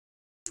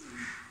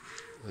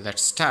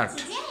Let's start.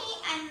 Today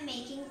I'm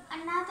making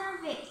another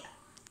video.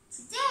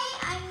 Today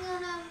I'm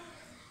gonna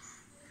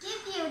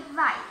give you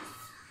advice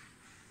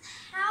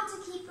how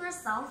to keep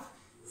yourself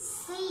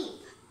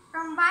safe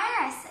from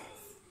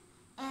viruses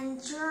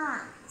and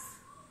germs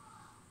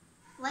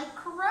like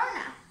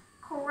corona.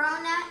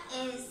 Corona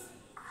is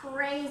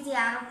crazy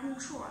out of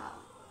control.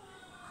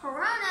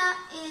 Corona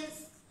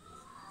is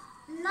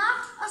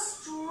not a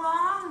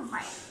strong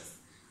virus,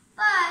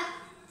 but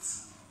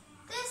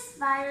this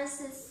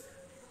virus is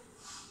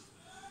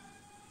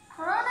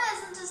Corona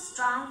isn't a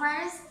strong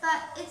virus,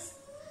 but it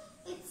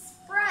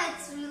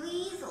spreads really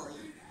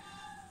easily.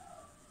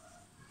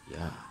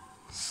 Yeah.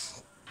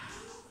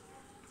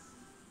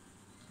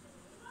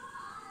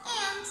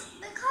 And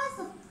because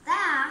of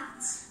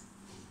that,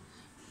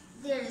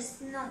 there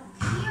is no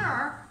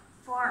cure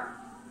for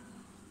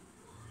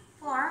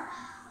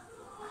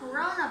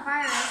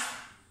coronavirus.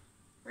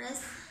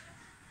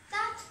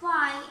 That's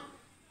why,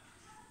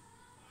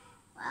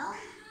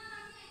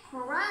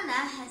 Corona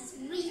has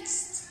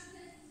reached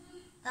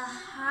the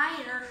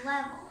higher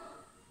level.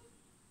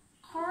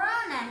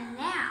 Corona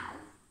now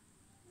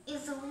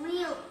is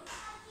real.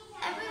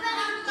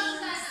 Everybody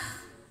thinks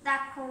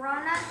that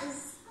Corona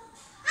is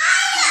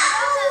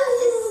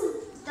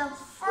the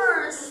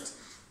first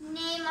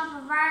name of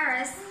a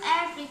virus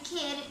every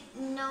kid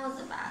knows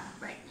about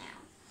right now.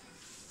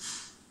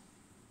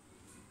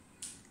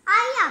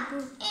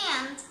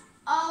 And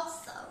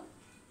also,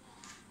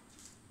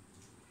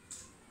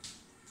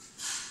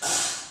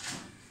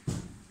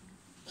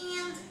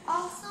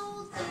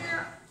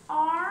 there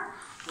are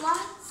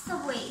lots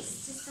of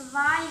ways to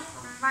survive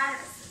from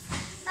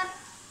viruses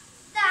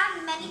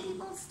that many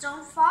people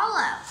don't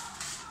follow.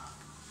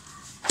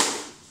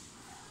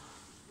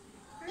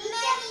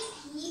 Many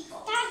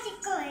people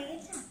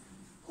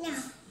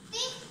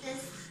think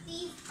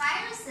these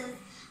viruses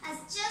as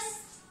just...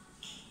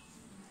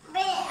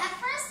 At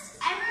first,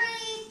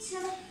 everybody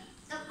took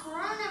the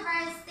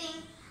coronavirus thing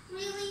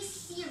really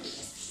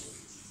seriously.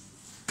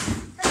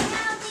 But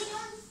now they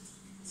don't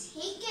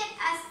take it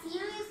as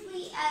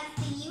seriously as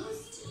they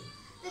used to.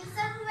 Because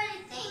everybody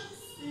thinks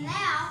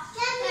now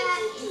that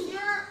if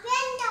you're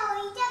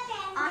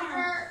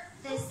under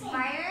this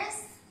virus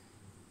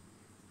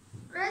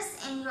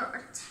and you're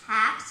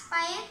attacked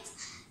by it,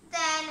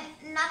 then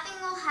nothing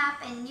will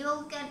happen.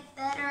 You'll get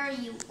better,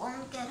 you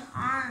won't get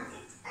harmed.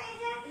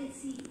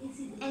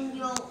 And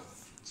you'll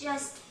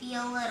just be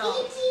a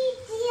little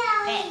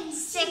bit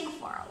sick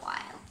for a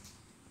while.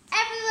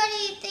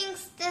 Everybody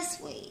thinks this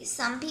way.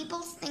 Some people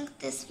think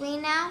this way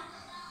now.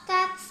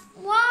 That's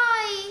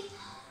why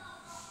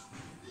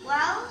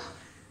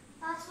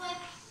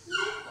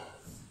people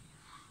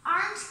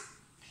aren't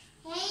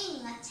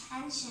paying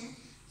attention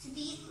to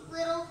these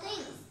little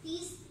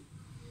things.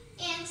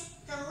 And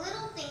the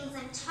little things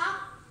I'm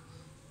talking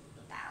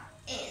about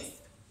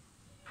is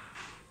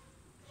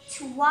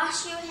to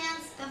wash your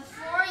hands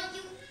before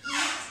you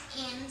eat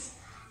and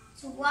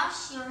to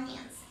wash your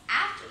hands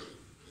after you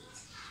eat.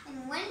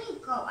 And when you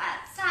go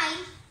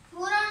outside,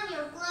 put on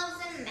your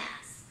gloves and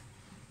mask.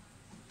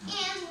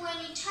 And when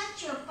you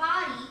touch your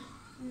body,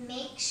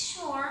 make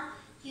sure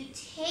you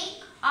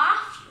take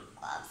off your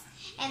gloves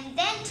and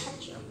then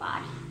touch your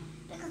body.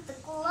 Because the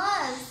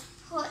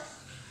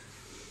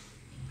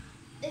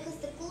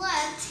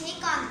gloves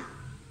take on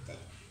the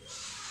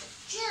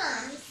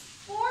germs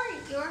for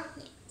your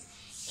hands.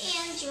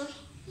 And your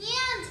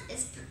hand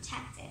is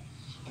protected.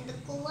 And the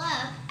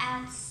glove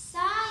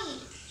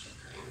outside your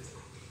hand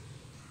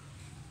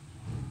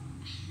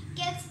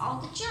gets all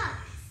the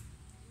germs.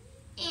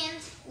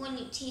 And when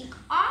you take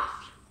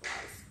off your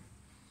gloves,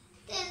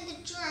 then the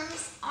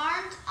germs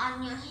aren't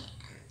on your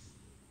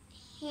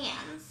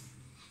hands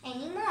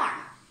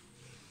anymore.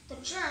 The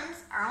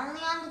germs are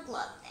only on the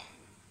glove then.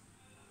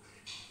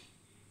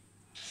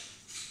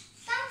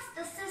 That's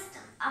the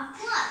system of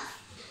gloves.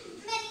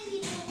 Many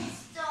people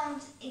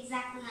don't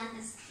exactly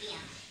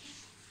understand.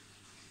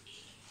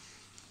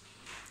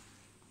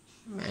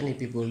 Many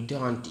people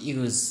don't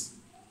use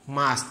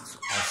masks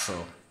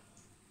also.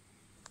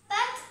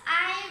 But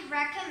I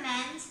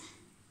recommend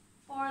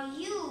for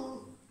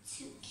you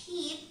to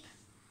keep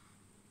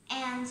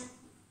and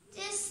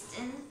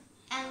distance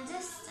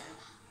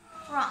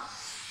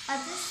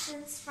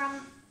from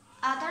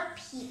other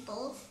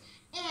people,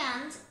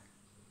 and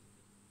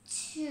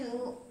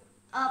to,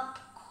 of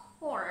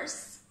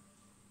course,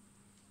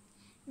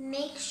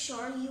 make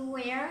sure you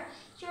wear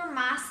your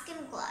mask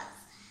and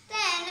gloves.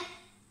 Then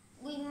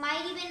we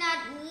might even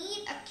not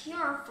need a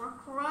cure for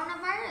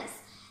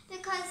coronavirus,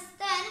 because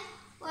then,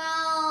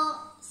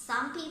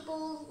 some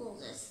people will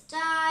just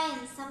die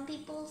and some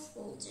people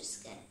will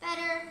just get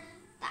better.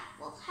 That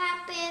will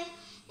happen,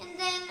 and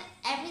then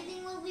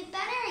everything will be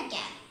better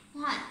again.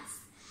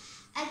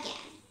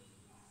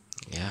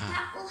 Yeah.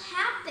 That will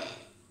happen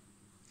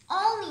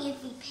only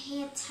if we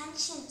pay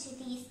attention to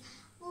these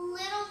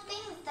little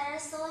things that are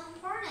so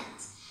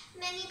important.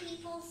 Many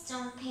people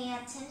don't pay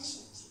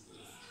attention to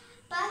these,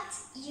 but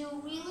you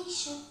really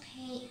should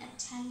pay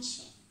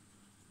attention.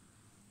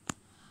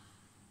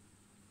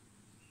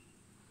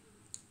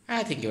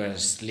 I think you are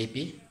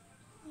sleepy.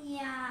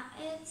 Yeah,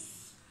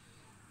 it's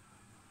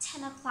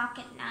 10 o'clock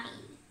at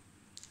night.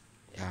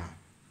 Yeah.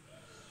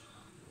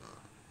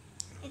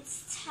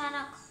 It's 10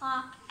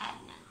 o'clock at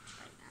night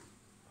right now.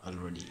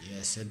 Already.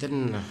 Yes.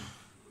 Then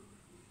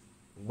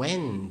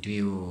when do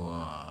you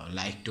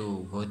like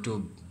to go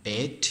to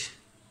bed?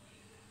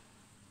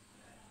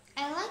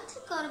 I like to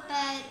go to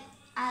bed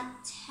at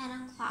 10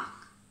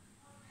 o'clock.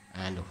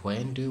 And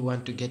when do you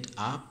want to get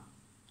up?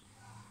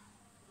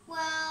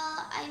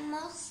 Well, I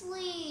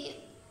mostly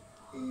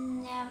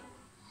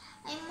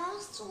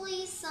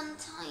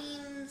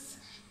sometimes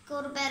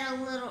go to bed a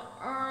little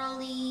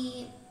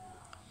early,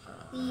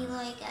 be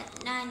like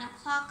at 9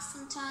 o'clock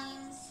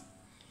sometimes.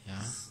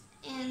 Yeah.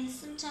 And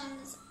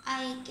sometimes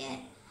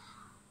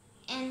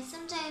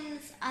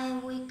I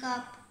wake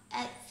up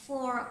at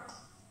 4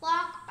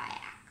 o'clock by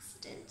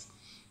accident.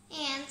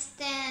 And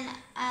then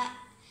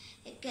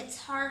it gets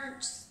harder.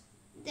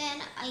 Then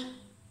I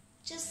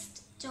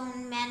just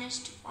don't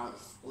manage to fall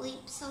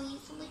asleep so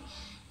easily.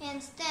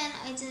 And then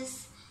I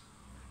just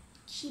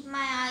keep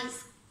my eyes.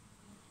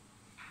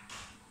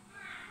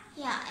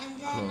 Yeah, and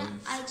then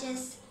Close. I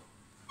just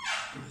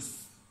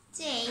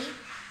stay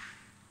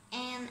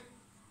and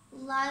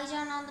lie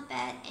down on the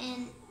bed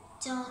and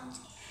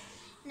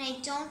I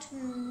don't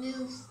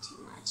move too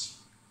much.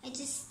 I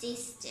just stay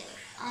still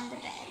on the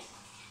bed.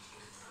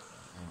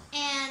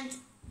 And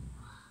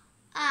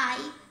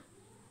I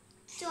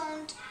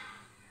don't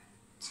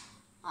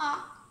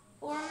talk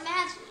or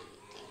imagine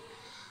anything.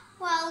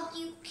 Well,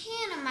 you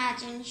can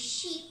imagine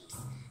sheep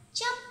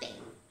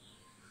jumping.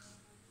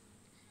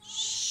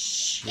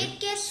 It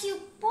gets you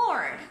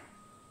bored.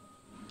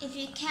 If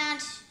you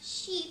can't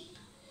sheep,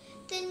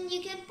 then you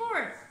get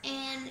bored.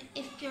 And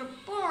if you're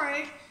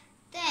bored,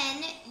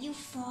 then you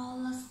fall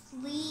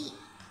asleep.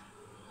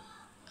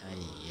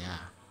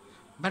 Yeah.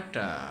 But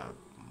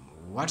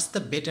what's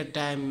the better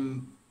time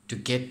to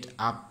get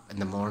up in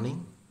the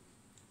morning?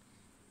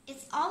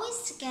 It's always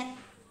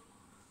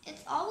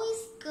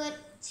good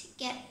to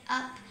get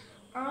up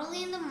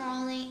early in the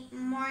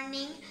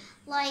morning,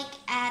 like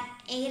at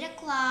 8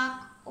 o'clock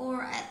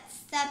or at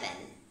 7.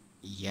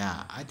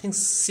 Yeah, I think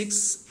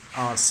 6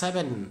 or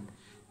 7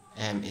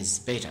 a.m. is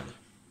better.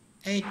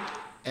 8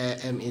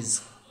 a.m.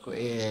 is a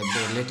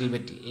little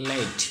bit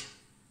late,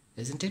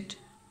 isn't it?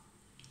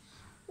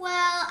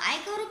 Well, I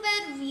go to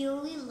bed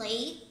really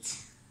late,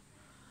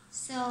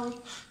 so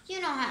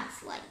you know how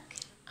it's like.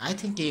 I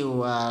think you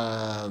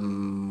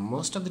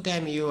most of the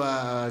time you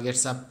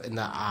gets up in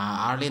the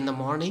early in the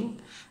morning,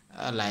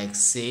 like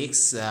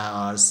 6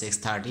 or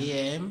 6:30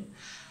 a.m.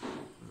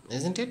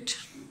 Isn't it?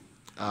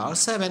 Or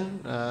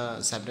 7,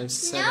 sometimes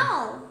 7.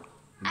 No,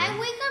 I Then-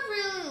 wake up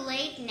really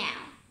late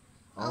now.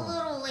 A Oh.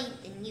 little late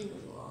than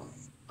usual.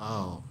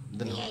 Oh,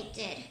 then Yeah, I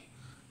did.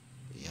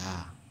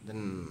 yeah,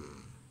 then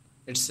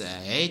it's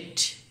 8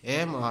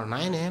 a.m. or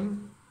 9 a.m.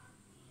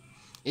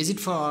 Is it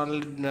for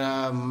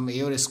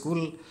your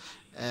school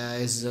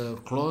is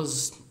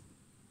closed?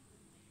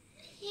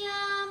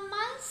 Yeah,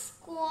 my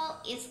school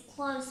is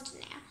closed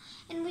now,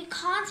 and we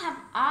can't have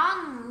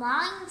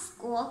online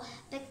school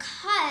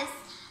because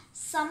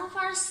some of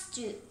our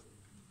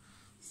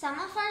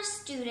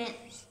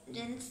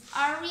students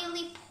are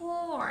really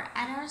poor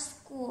at our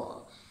school.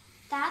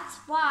 That's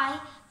why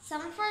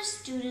some of our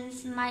students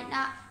might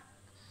not.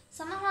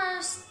 Some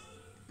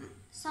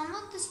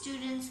of the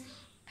students'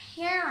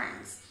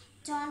 parents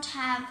don't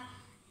have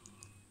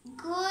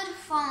good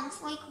phones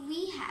like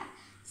we have.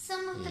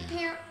 Some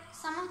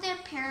of their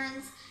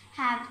parents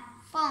have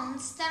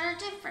phones that are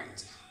different,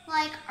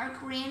 like our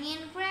granny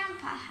and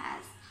grandpa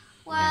has.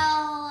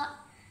 Well,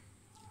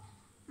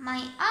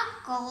 my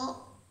uncle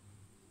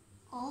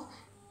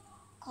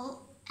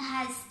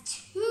has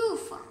 2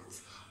 phones.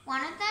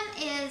 One of them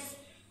is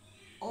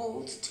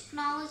old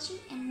technology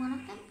and one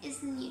of them is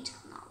new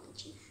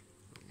technology.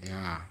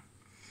 Yeah.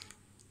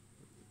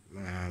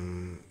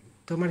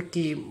 তোমার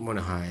কি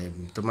মনে হয়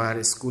তোমার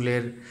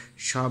স্কুলের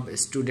সব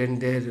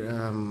স্টুডেন্টদের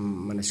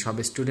মানে সব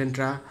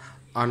স্টুডেন্টরা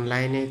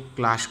অনলাইনে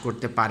ক্লাস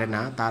করতে পারে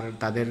না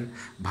তাদের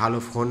ভালো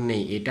ফোন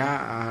নেই এটা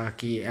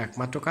কি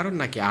একমাত্র কারণ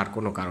নাকি আর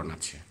কোনো কারণ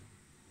আছে?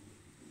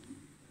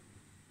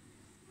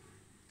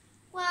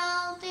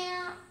 Well,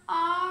 there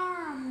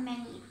are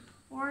many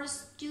poor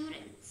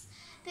students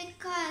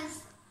because,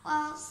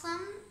 well,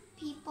 some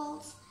people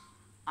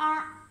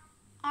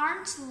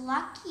aren't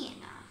lucky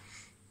enough.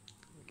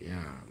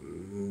 Yeah,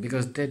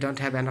 because they don't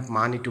have enough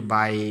money to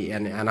buy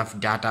enough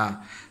data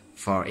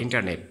for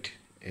internet,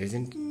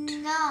 isn't it?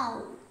 No,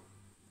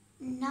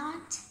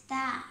 not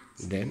that.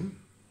 Then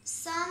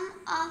Some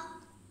of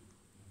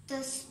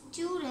the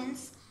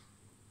students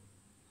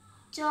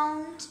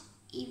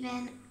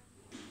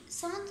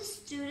some of the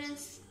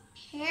students'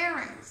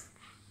 parents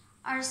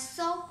are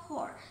so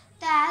poor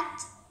that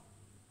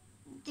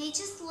they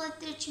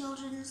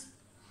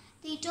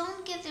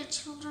don't give their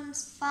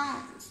children's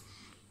phones.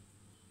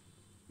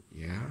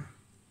 yeah,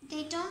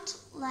 They don't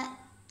let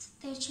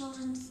their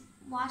children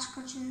watch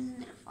cartoons in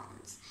their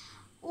phones.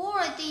 Or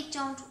they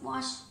don't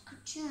watch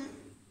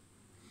cartoons.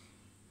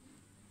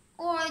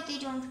 Or why they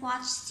don't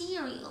watch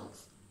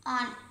serials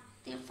on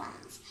their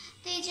phones.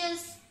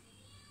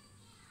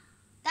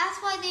 That's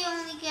why they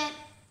only get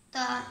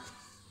the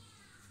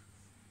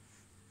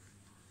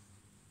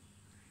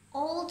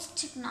old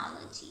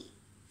technology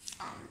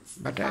phones.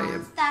 But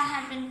phones that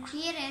had been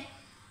created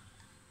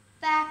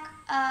back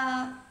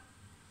a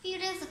few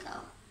days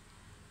ago.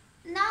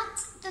 Not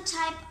the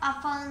type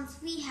of phones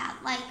we had,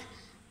 like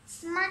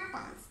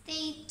smartphones.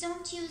 They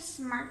don't use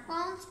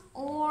smartphones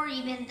or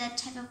even the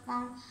type of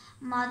phone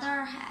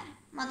mother had,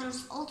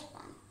 mother's old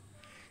phone.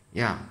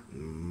 Yeah,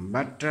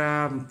 but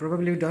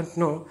probably you don't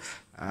know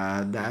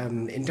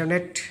the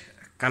internet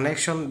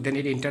connection. They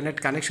need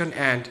internet connection,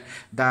 and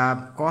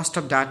the cost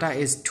of data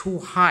is too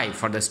high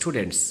for the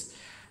students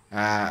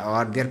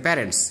or their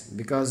parents,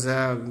 because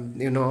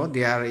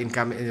their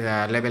income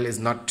level is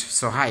not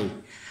so high,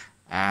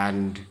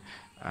 and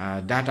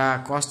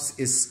data costs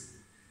is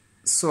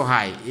so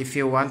high. If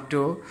you want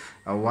to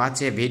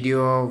watch a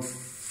video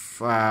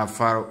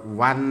for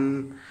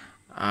 1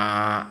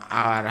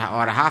 hour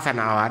or half an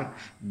hour,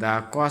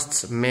 the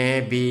costs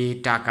may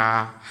be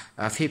taka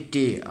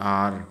 50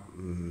 or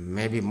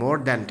maybe more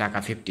than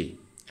taka 50,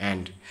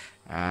 and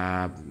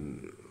I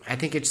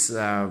think it's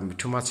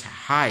too much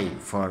high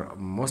for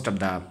most of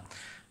the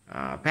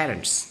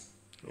parents,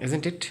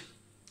 isn't it?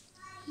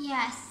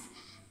 Yes,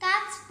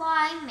 that's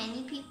why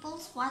many people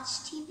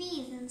watch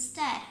TVs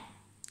instead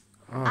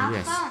of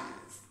Yes.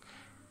 phones.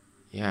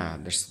 Yeah,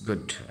 that's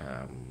good.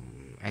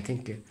 I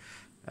think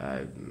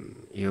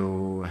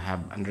you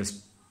have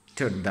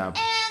understood the. And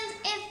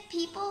if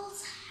people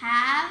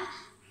have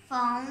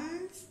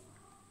phones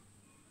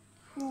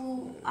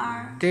who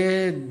are...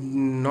 They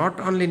not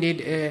only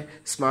need a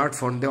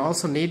smartphone, they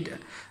also need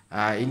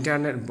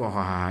internet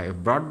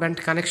broadband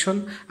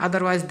connection.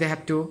 Otherwise, they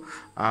have to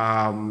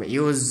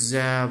use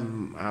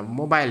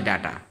mobile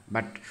data.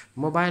 But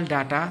mobile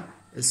data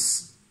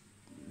is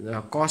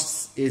the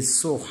cost is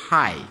so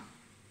high,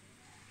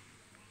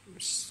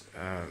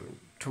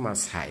 too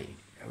much high.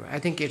 I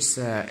think it's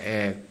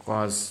a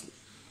cause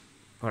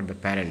for the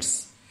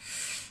parents.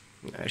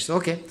 It's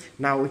okay.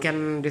 Now we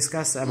can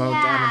discuss about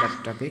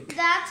another topic.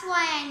 That's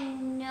why I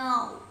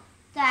know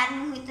that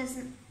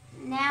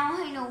now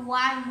I know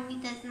why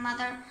Mohita's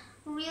mother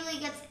really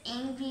gets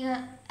angry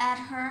at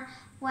her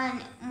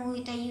when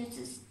Mohita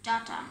uses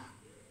data.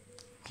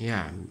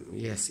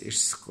 Yes,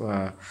 it's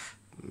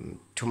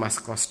too much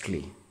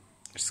costly.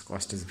 Its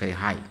cost is very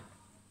high.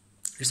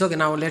 It's okay.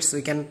 Now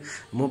we can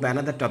move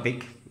another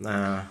topic.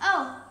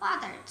 Oh,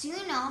 Father, do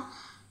you know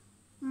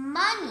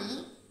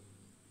money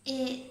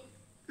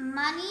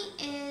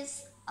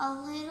is a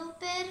little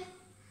bit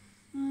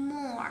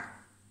more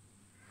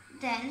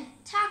than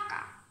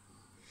taka?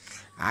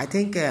 I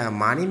think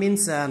money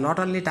means not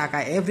only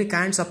taka, every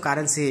kinds of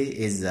currency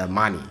is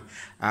money.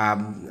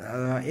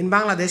 In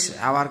Bangladesh,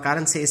 our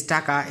currency is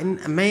taka. In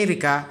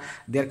America,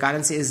 their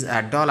currency is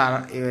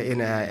dollar,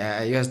 in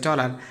US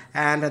dollar,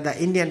 and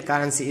the Indian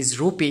currency is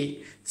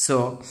rupee.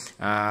 So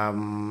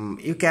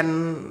you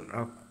can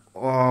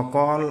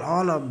call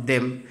all of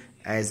them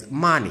as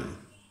money.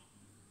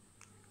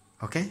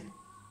 Okay?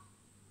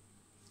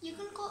 You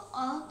can call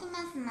all of them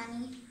as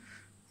money.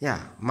 Yeah,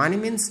 money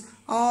means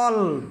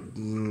all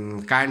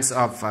kinds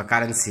of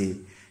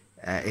currency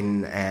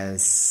in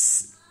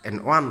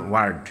one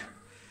word.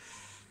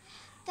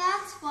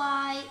 That's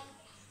why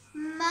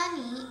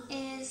money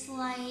is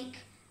like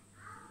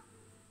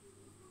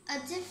a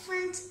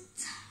different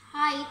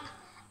type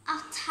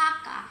of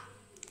taka.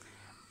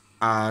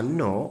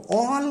 No,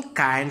 all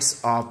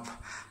kinds of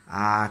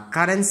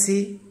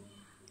currency,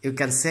 you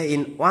can say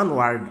in one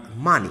word,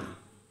 money.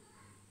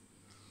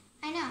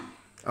 I know.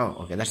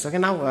 Oh, okay, that's okay.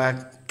 Now,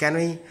 can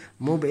we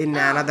move in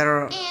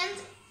another? And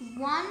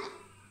 $1.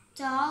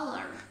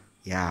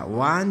 Yeah,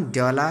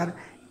 $1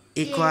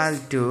 equal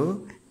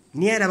to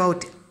near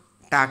about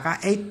taka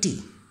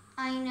 80.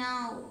 I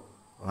know.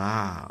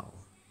 Wow.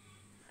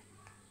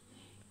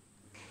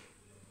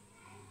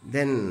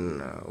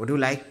 Then, would you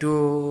like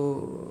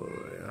to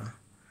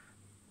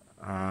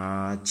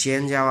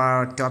change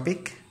our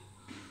topic?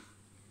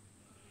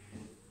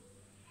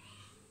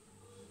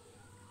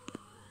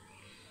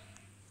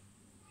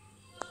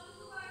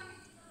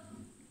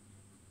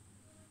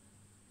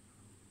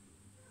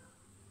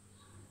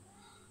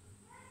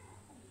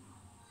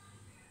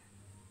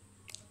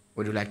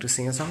 Would you like to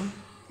sing a song?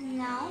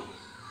 No.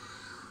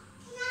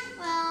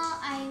 Well,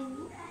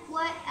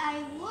 what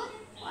I would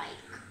like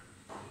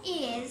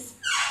is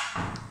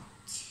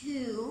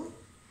to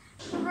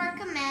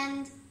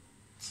recommend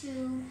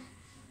to,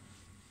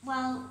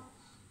 well,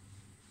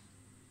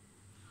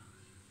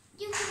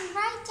 you can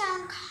write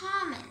down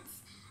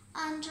comments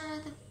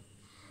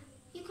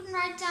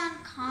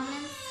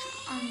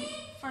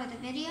for the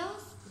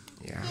videos.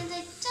 Yeah. And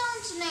I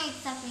don't know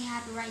exactly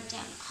how to write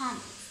down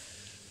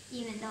comments,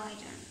 even though I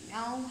don't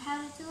know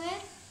how to do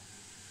it.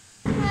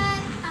 But,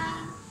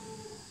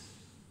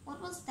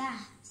 what was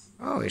that?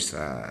 Oh, it's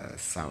a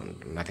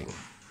sound, nothing.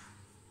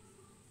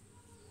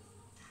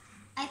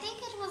 I think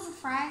it was a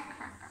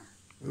firecracker.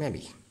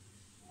 Maybe.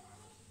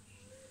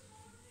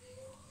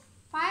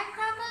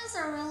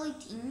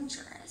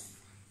 dangerous.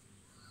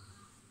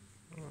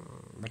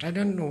 But I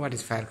don't know what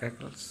is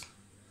firecrackers.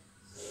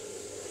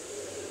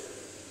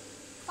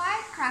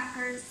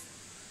 Firecrackers.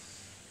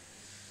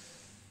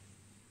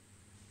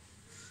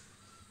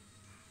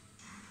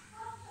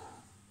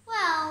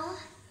 Well,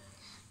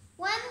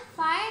 when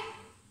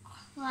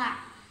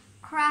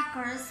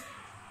firecrackers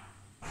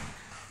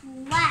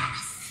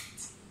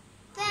blast,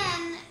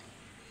 then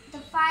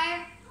the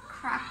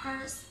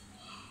firecrackers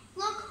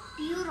look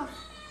beautiful,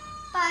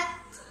 but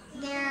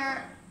they're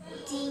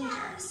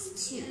dangerous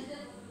too.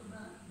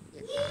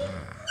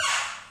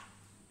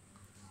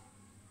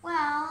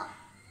 Well,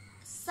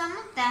 some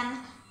of them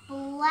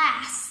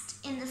blast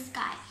in the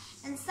sky,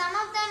 and some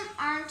of them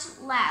aren't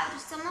loud.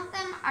 Some of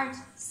them are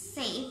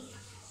safe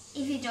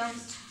if you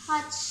don't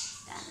touch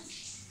them.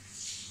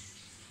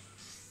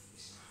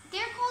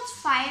 They're called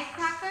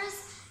firecrackers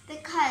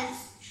because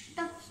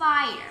the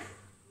fire.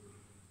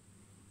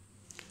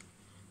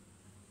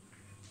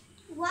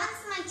 Once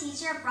my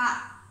teacher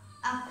brought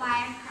a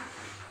firecracker.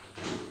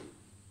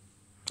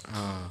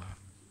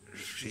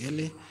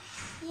 Really?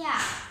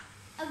 Yeah,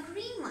 a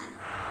green one.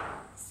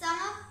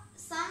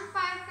 Some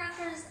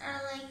firecrackers are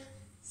like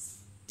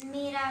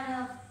made out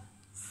of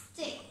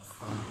sticks,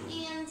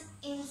 and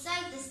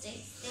inside the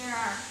sticks there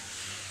are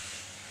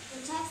the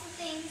types of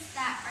things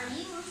that are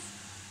used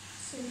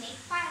to make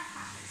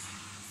firecrackers.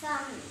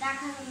 Some that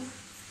kind of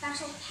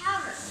special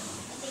powder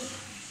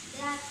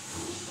that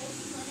people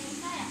put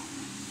inside it.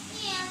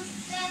 And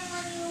then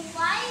when you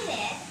light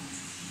it,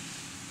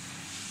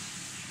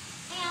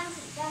 and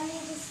then you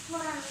just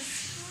put on a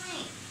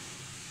string.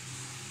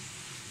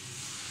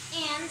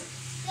 And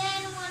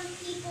then when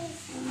people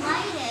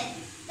light it,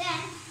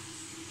 then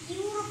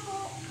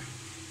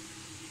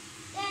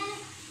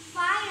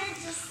fire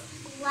just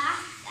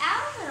blasts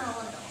out of it a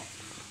little.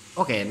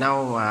 Okay, now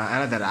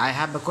another. I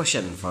have a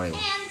question for you.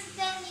 And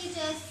then you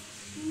just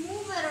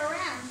move it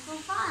around for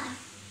fun.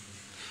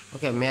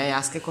 Okay, may I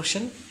ask a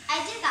question?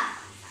 I did that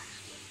once,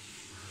 actually.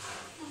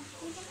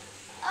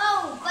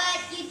 Oh, but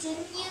you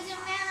didn't use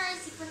your manners.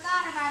 You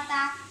forgot about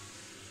that.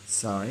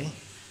 Sorry.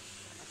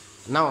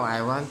 Now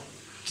I want.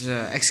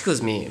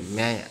 Excuse me.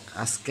 May I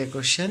ask a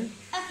question?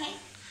 Okay.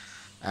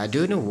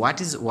 Do you know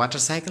what is water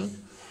cycle?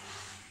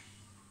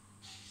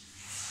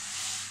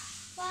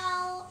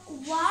 Well,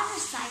 water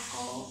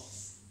cycle.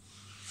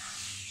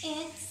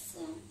 It's.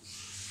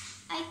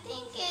 I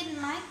think it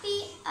might be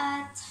a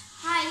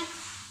type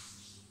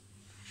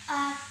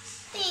of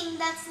thing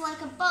that's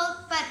like a boat,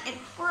 but it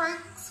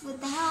works with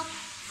the help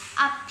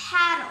of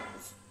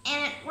paddles, and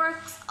it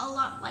works a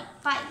lot like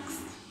bikes.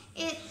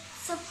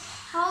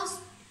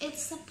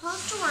 It's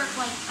supposed to work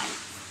like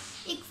bikes,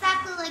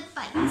 exactly like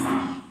bikes.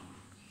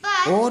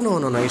 But Oh no,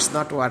 it's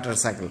not water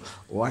cycle.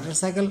 Water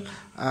cycle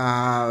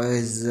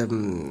is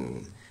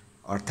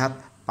অর্থাৎ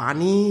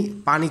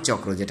পানি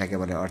চক্র যেটাকে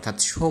বলে, অর্থাৎ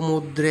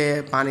সমুদ্রে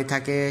পানি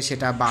থাকে,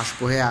 সেটা বাষ্প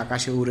হয়ে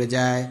আকাশে উড়ে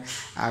যায়।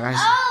 আকাশ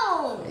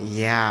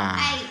Yeah.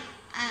 I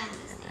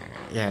understand.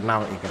 Yeah, now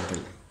you can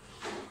tell.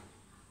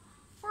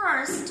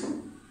 First,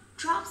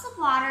 drops of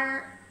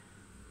water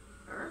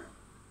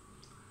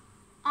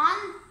on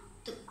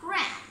the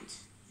ground.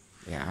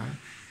 Yeah.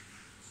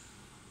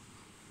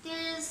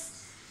 There's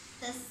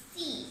the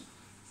sea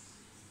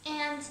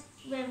and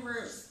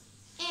rivers,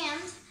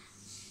 and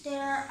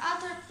there are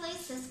other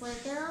places where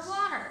there are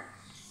water.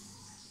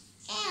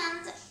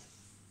 And,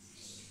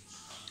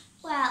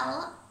 well,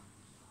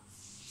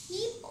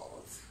 people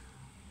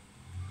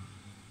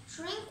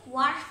drink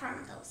water from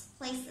those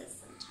places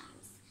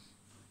sometimes.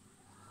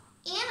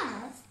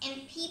 Animals and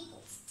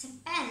people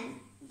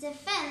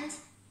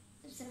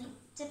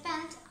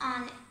depend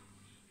on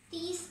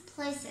these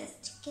places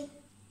to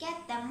get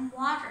them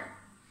water.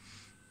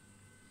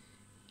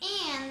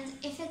 And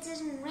if it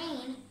didn't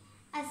rain,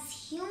 as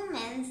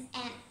humans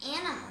and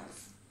animals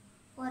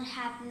would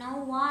have no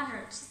water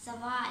to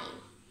survive.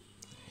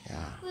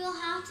 Yeah. We'll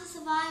have to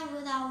survive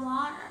without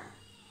water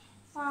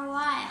for a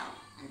while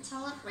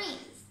until it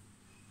rains.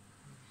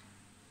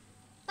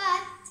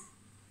 But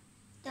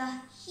the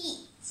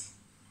heat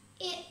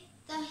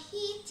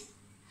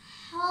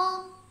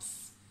helps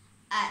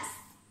us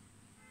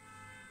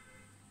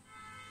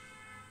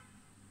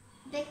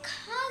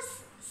because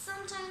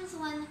sometimes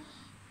when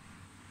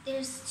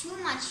there's too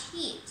much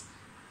heat,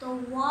 the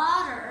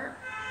water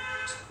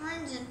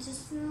turns into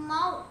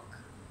smoke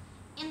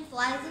and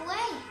flies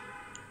away.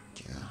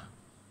 Yeah.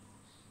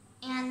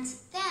 And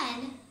then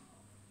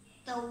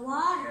the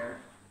water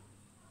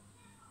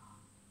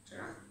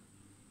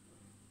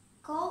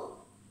go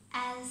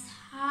as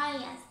high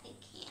as they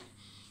can.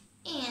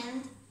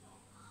 And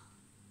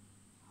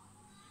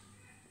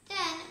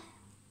then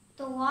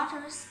the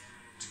waters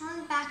turn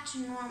back to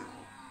normal.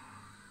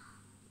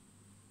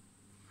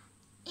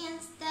 And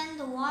then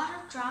the water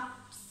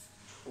drops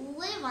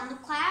live on the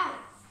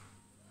clouds.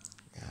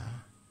 Yeah.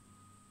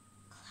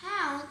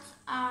 Clouds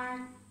are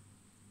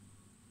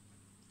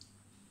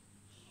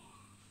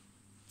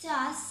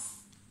dust.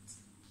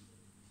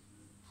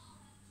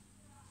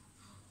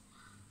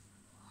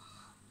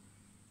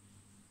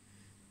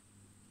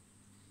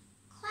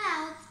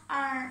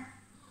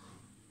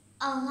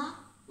 a lot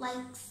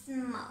like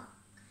smoke.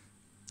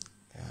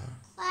 Yeah.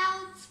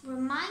 Clouds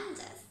remind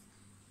us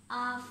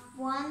of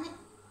one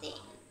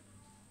thing.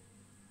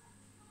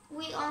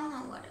 We all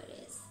know what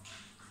it is.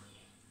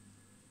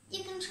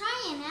 You can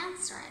try and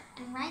answer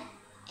it and write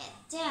it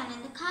down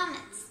in the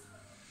comments.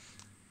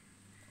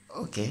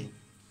 Okay.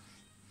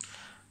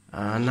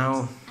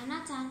 Now. I'm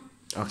not done.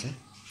 Okay.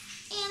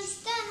 And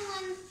then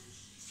when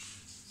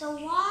the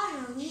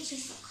water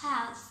reaches the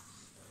clouds,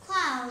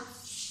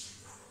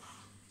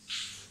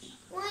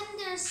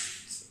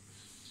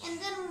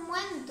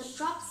 when the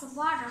drops of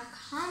water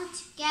come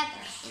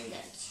together and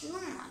there's too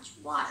much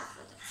water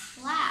for the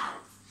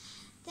clouds,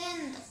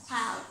 then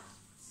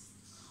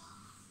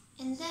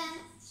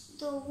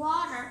the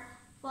water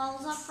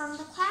falls up from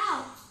the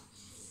clouds.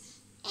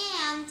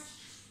 And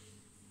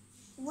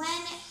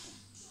when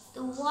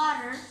the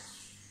water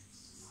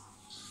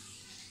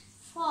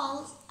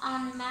falls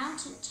on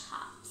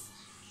mountaintops,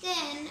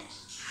 then,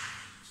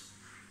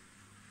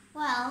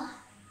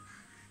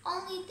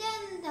 only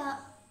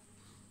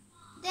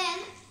then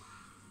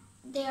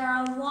there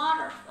are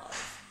waterfalls.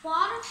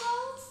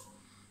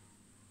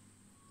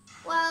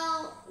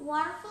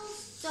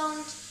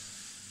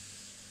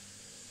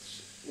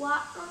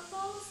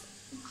 Waterfalls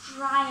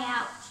dry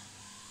out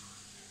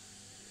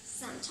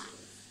sometimes.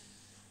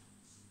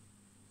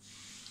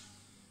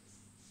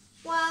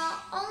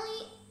 Only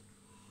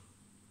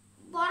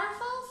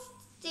waterfalls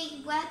stay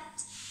wet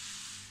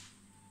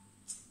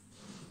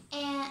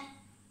and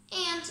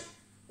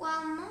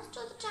most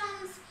of the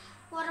times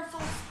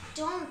waterfalls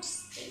don't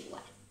stay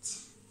wet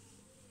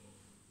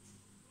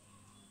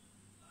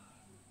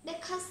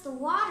because the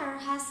water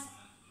has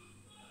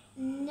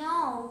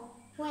no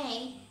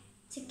way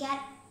to get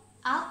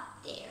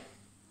up there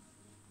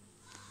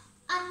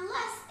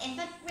unless if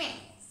it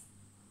rains.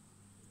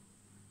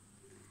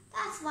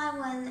 That's why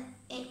when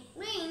it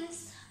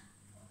rains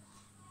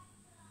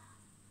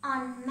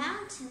on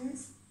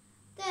mountains,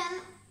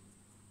 then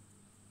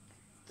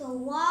the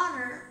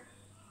water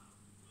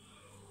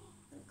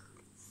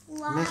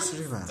slides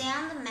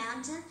down the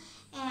mountain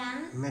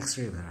and Next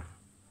river.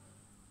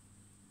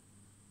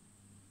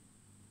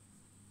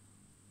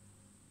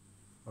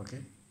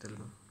 Okay, tell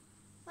me.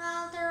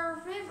 There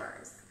are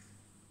rivers,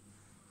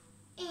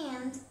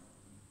 and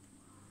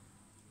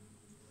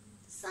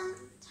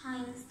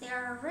sometimes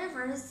there are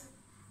rivers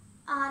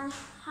on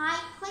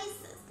high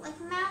places like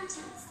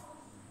mountains,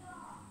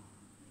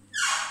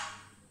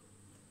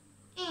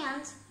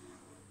 and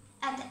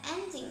at the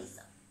endings,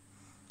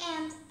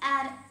 and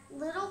at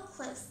little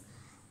cliffs,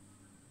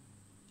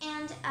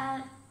 and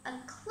at a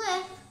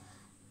cliff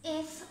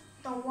if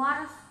the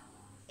water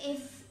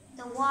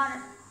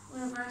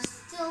river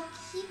still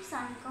keeps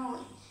on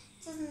going,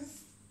 doesn't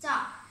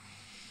stop.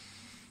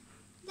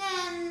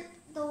 Then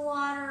the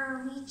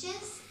water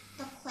reaches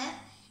the cliff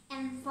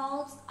and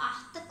falls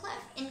off the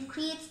cliff and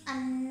creates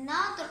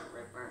another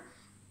river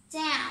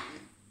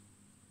down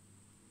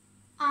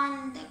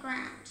on the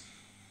ground.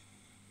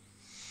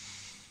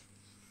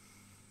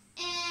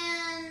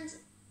 And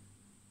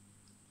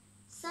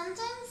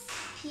sometimes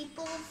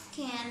people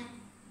can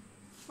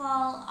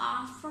fall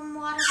off from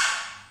water.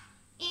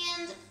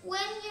 And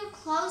when you're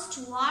close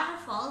to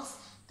waterfalls,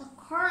 the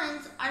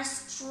currents are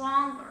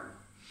stronger.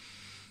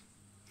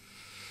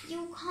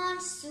 You can't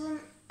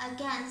swim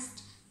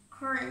against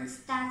currents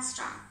that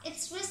strong.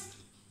 It's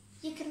risky.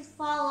 You can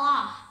fall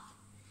off.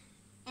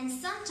 And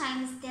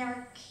sometimes there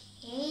are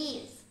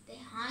caves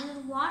behind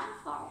the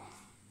waterfalls.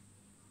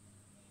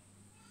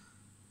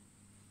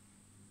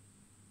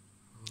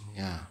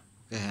 Yeah,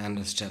 okay, I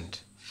understand.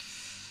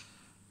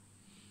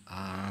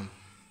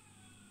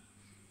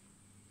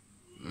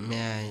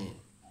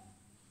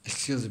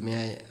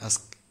 May I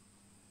ask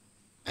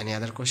any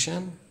other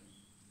question?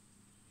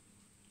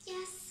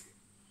 Yes,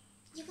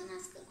 you can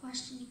ask a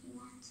question if you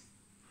want.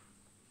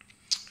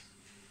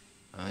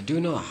 Do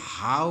you know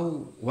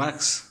how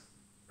works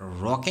a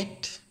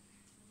rocket?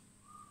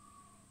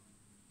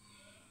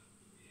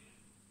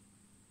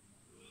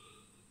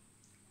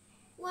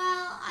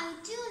 I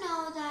do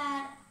know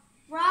that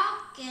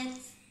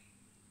rockets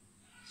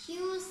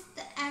use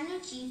the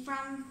energy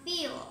from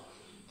fuel,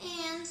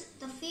 and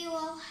the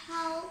fuel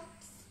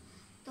helps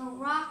the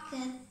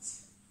rocket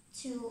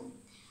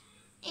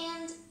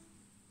and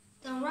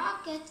the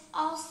rocket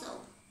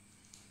also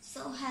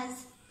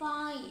has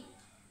fire.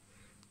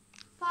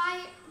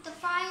 The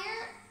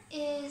fire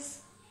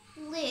is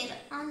lit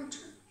under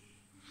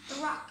the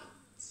rocket.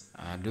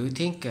 Do you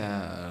think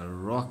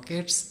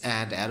rockets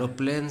and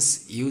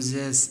aeroplanes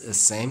uses the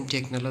same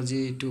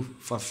technology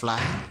for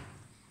flying?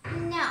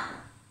 No,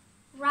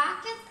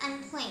 rockets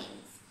and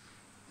planes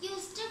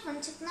use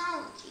different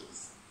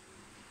technologies.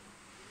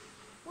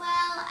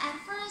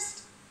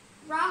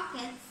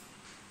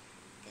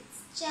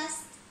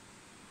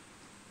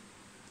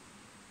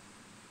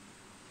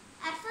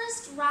 At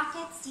first,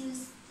 rockets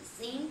use the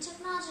same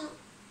technology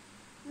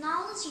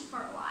for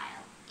a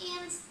while,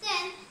 and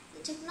then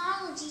the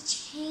technology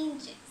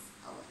changes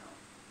a little.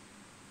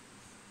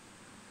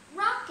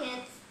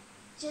 Rockets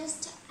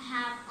just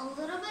have a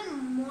little bit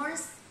more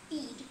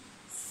speed.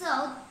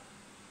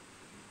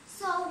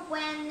 So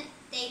when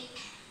they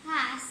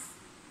pass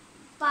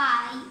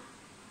by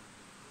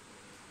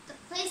the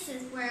places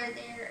where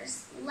there's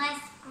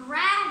less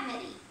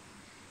gravity,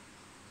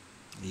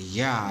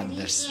 Yeah,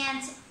 that's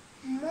and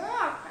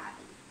more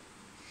gravity,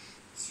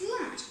 too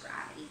much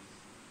gravity,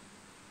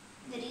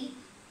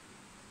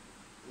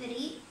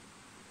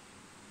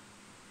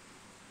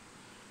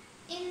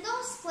 in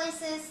those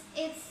places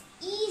it's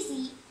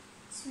easy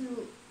to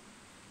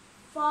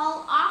fall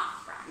off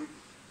from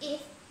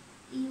if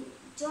you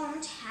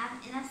don't have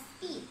enough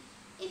speed.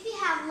 If you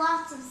have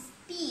lots of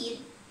speed,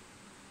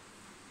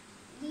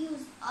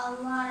 use a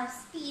lot of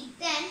speed,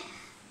 then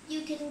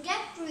you can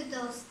get through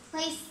those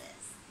places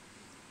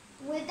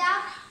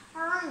without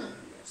harming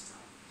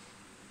yourself.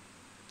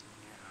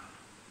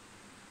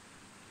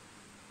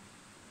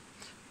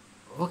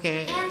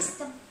 okay. And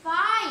the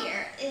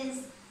fire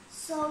is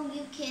so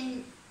you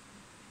can,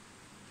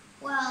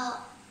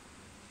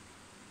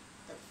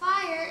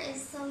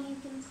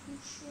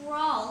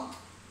 control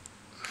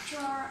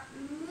your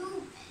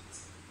movement,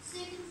 so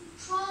you can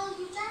control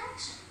your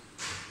direction.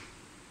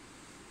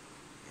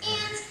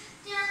 And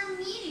there are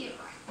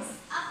meteorites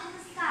up in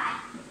the sky.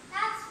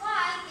 That's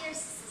why there's a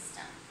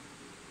system,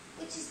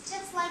 which is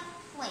just like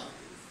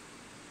planes.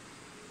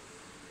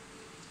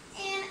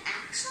 And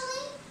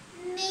actually,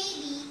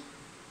 maybe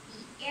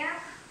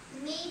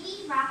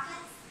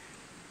rockets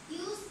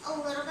use a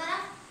little bit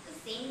of the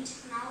same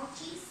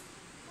technologies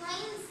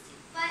planes do,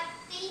 but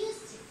they use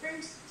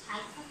different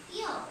types of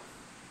fuel.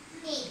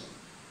 Maybe.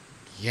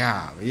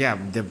 Yeah,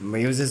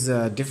 they uses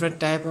a different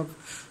type of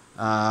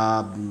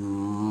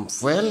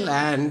fuel,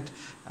 and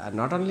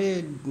not only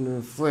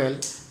fuel,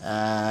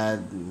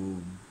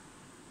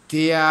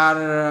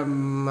 their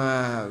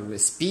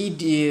speed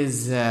is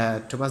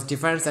too much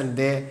difference, and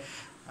they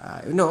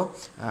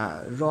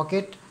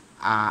rocket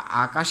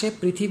আকাশে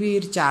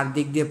পৃথিবীর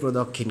চারদিক দিয়ে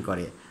প্রদক্ষিণ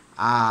করে,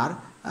 আর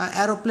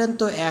aeroplane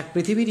তো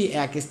পৃথিবীরই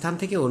এক স্থান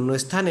থেকে অন্য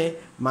স্থানে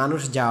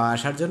মানুষ যাওয়া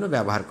আসার জন্য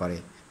ব্যবহার করে,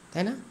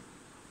 তাই না?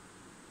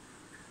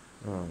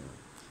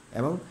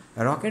 এবং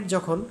রকেট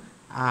যখন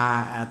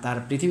তার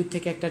পৃথিবীর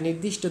থেকে একটা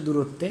নির্দিষ্ট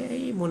দূরত্বে,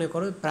 এই মনে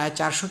করো প্রায়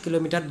 400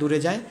 কিলোমিটার দূরে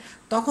যায়,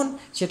 তখন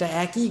সেটা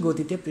একই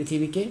গতিতে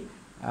পৃথিবীকে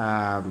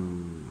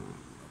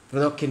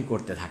প্রদক্ষিণ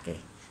করতে থাকে,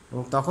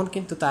 এবং তখন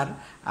কিন্তু তার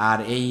আর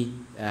এই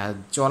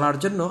চলার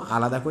জন্য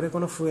আলাদা করে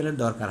কোনো ফুয়েলের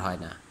দরকার হয়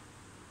না।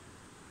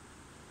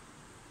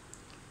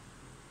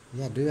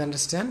 Yeah, do you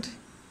understand?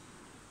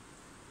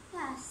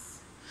 Yes.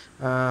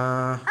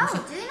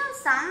 Okay. Do you know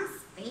some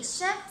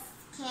spaceships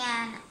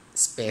can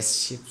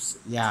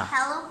Yeah.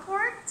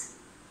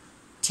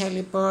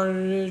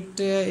 Teleport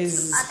is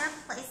to other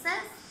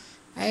places?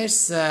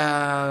 It's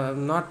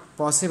not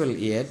possible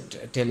yet,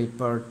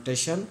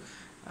 teleportation,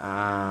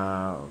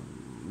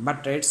 but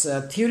it's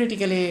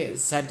theoretically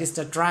scientists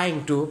are trying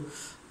to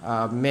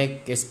make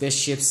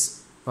spaceships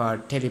for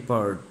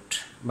teleport,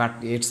 but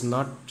it's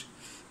not.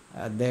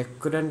 They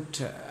couldn't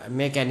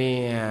make any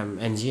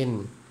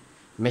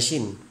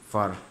machine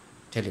for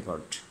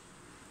teleport.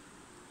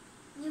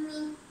 You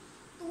mean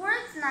the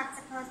word's not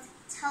supposed to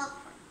be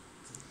teleport?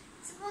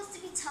 It's supposed to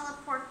be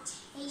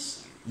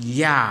teleportation.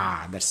 Yeah,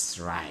 that's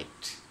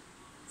right.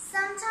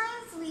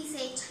 Sometimes we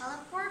say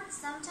teleport,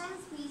 sometimes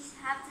we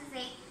have to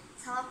say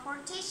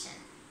teleportation.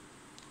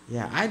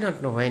 Yeah, I don't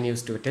know when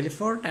used to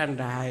teleport and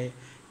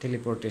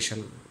teleportation.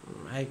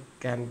 I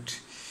can't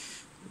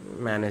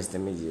manage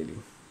them easily.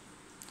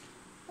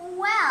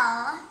 Well,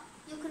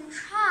 you can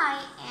try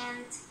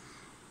and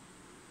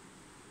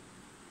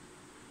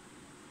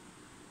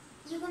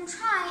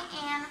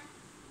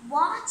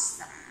watch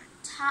someone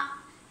talk,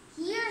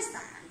 hear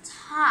someone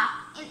talk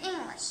in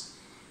English,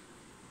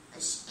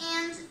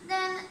 and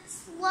then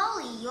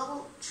slowly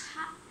you'll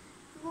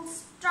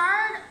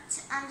start to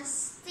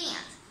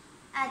understand.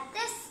 At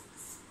this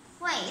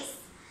place,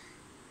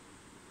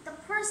 the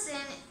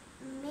person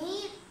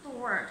made the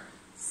word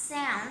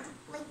sound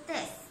like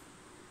this.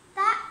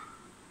 That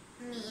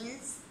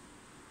means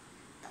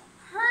the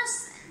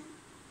person.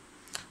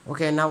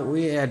 Okay, now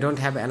we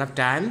don't have enough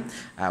time.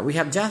 We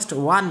have just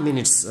 1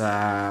 minute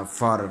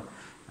for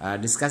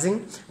discussing.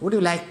 Would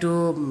you like to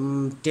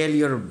tell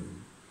your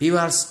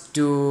viewers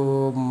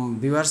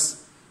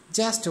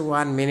just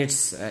 1 minute?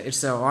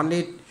 It's only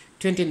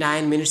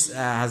 29 minutes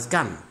has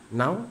gone.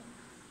 Now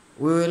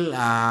we will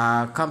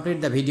complete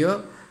the video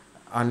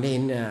only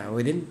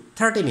within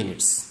 30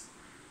 minutes.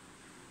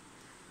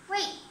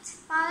 Wait,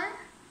 Father.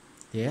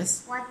 Yes.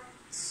 What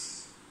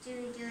do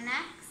we do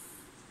next?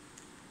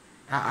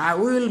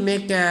 We will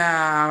make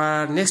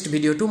our next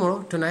video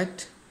tonight.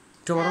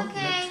 Tomorrow.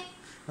 Okay.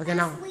 Okay,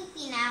 I'm now.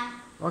 sleepy now.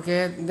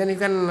 Okay, then you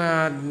can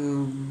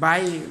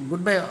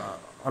goodbye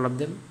all of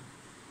them.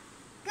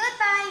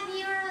 Goodbye,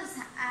 viewers.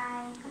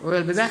 We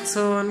will be back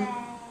soon. Bed.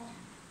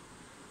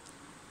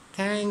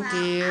 Thank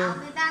you.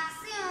 I'll be back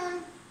soon.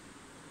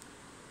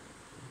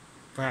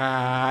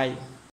 Bye.